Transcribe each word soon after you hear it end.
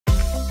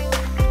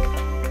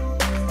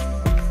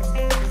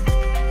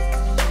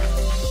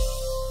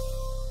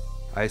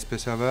ASP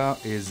Serveur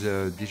is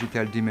a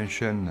digital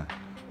dimension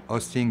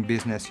hosting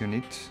business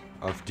unit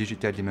of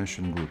Digital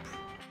Dimension Group.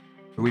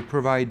 We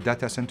provide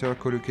data center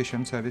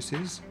colocation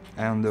services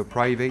and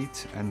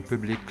private and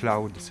public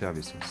cloud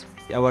services.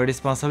 Our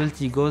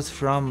responsibility goes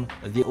from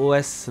the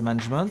OS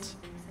management,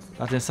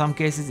 but in some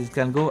cases it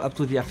can go up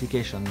to the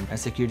application and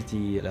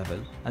security level.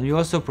 And we're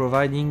also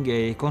providing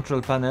a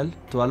control panel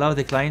to allow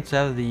the client to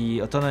have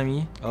the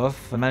autonomy of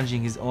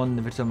managing his own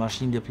virtual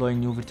machine, deploying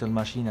new virtual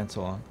machine, and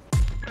so on.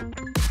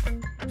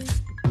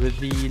 With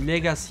the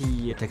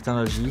legacy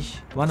technology,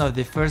 one of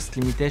the first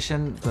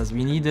limitations was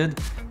we needed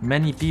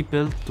many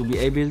people to be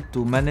able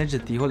to manage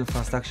the whole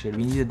infrastructure.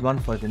 We needed one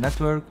for the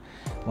network,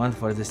 one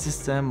for the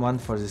system, one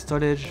for the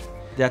storage.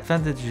 The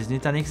advantage with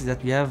Nutanix is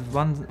that we have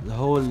one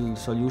whole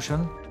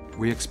solution.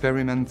 We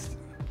experiment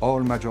all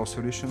major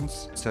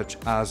solutions such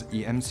as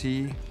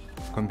EMC,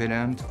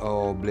 component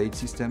or blade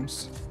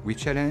systems. We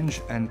challenge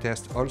and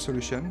test all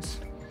solutions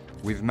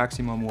with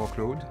maximum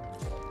workload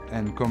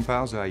and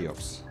compare the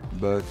IOPS.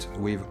 But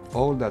with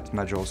all that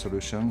major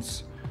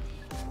solutions,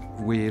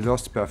 we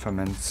lost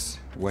performance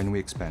when we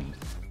expand.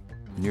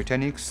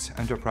 Nutanix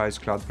Enterprise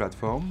Cloud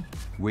Platform,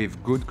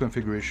 with good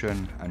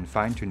configuration and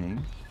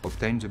fine-tuning,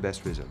 obtains the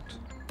best result.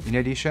 In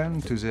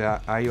addition to the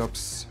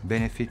IOPS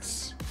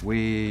benefits,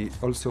 we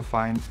also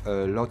find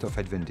a lot of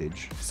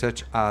advantage,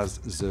 such as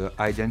the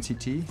high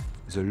density,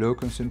 the low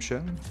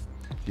consumption,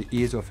 the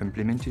ease of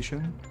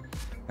implementation,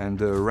 and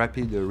the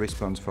rapid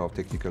response for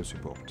technical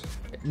support.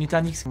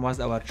 Nutanix was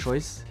our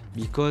choice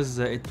because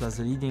it was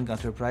a leading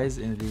enterprise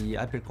in the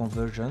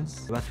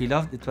hyperconvergence. What we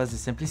loved, it was the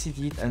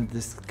simplicity and the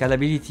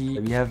scalability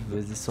we have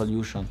with this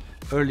solution.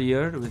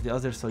 Earlier, with the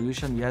other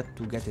solution, we had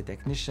to get a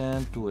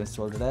technician to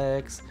install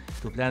racks,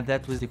 to plan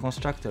that with the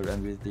constructor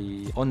and with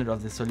the owner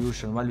of the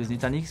solution. While with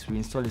Nutanix, we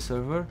install a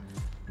server,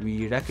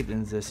 we rack it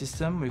in the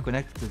system, we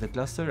connect it to the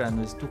cluster, and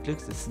with 2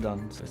 clicks, it's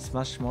done. So it's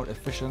much more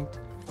efficient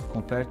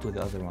compared to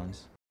the other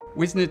ones.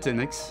 With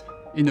Nutanix,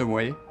 in a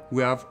way,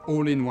 we have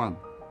all-in-one.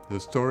 The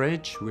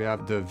storage, we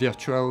have the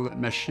virtual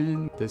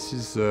machine. This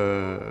is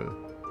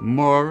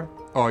more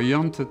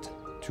oriented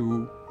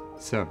to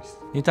service.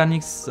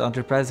 Nutanix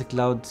Enterprise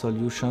Cloud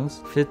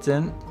solutions fit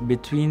in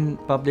between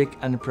public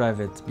and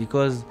private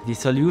because the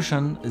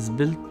solution is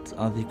built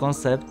on the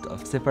concept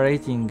of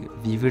separating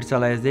the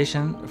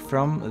virtualization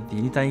from the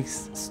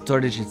Nutanix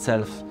storage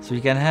itself. So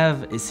you can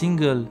have a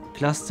single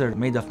cluster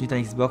made of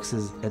Nutanix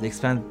boxes that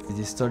expand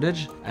the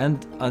storage,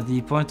 and at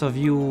the point of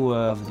view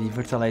of the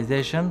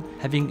virtualization,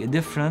 having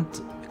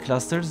different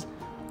clusters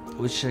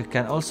which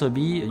can also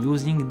be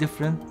using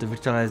different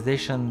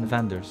virtualization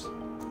vendors.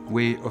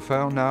 We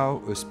offer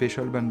now a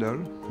special bundle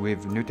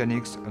with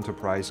Nutanix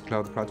Enterprise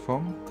Cloud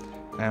Platform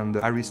and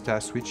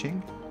Arista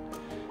switching,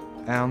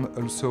 and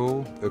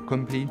also a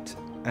complete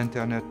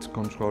internet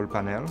control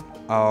panel.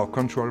 Our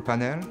control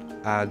panel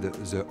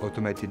adds the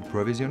automated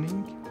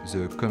provisioning,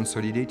 the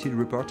consolidated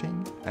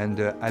reporting, and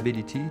the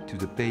ability to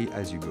the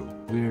pay-as-you-go.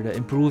 We're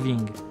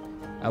improving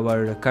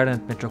our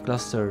current metro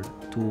cluster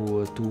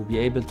to be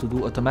able to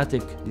do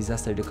automatic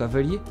disaster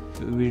recovery.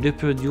 We're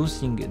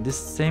reproducing this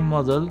same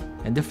model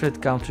in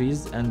different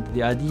countries, and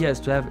the idea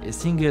is to have a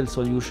single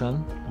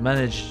solution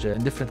managed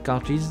in different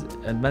countries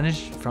and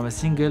managed from a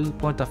single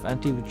point of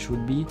entry, which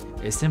would be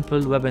a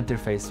simple web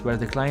interface where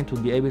the client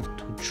would be able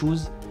to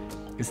choose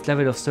its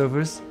level of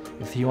service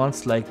if he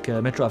wants like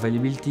metro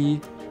availability,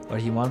 or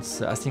he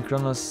wants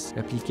asynchronous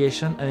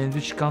replication, and in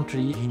which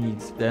country he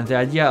needs. And the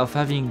idea of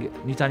having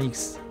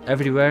Nutanix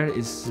everywhere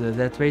is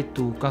that way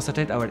to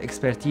concentrate our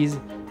expertise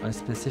on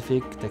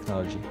specific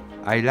technology.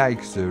 I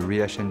like the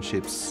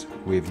relationships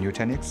with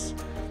Nutanix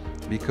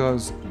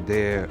because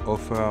they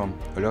offer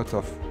a lot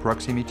of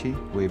proximity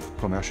with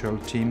commercial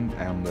team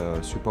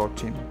and support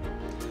team,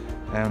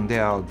 and they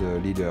are the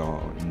leader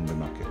in the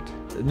market.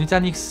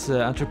 Nutanix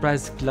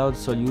Enterprise Cloud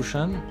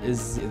solution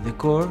is the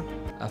core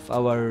of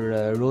our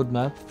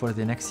roadmap for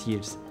the next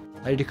years.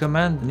 I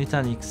recommend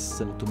Nutanix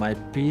to my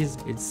peers.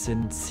 It's a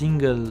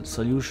single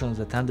solution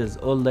that handles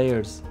all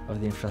layers of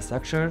the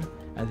infrastructure,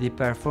 and the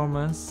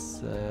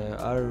performance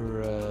are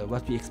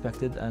what we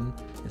expected, and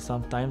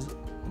sometimes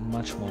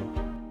much more.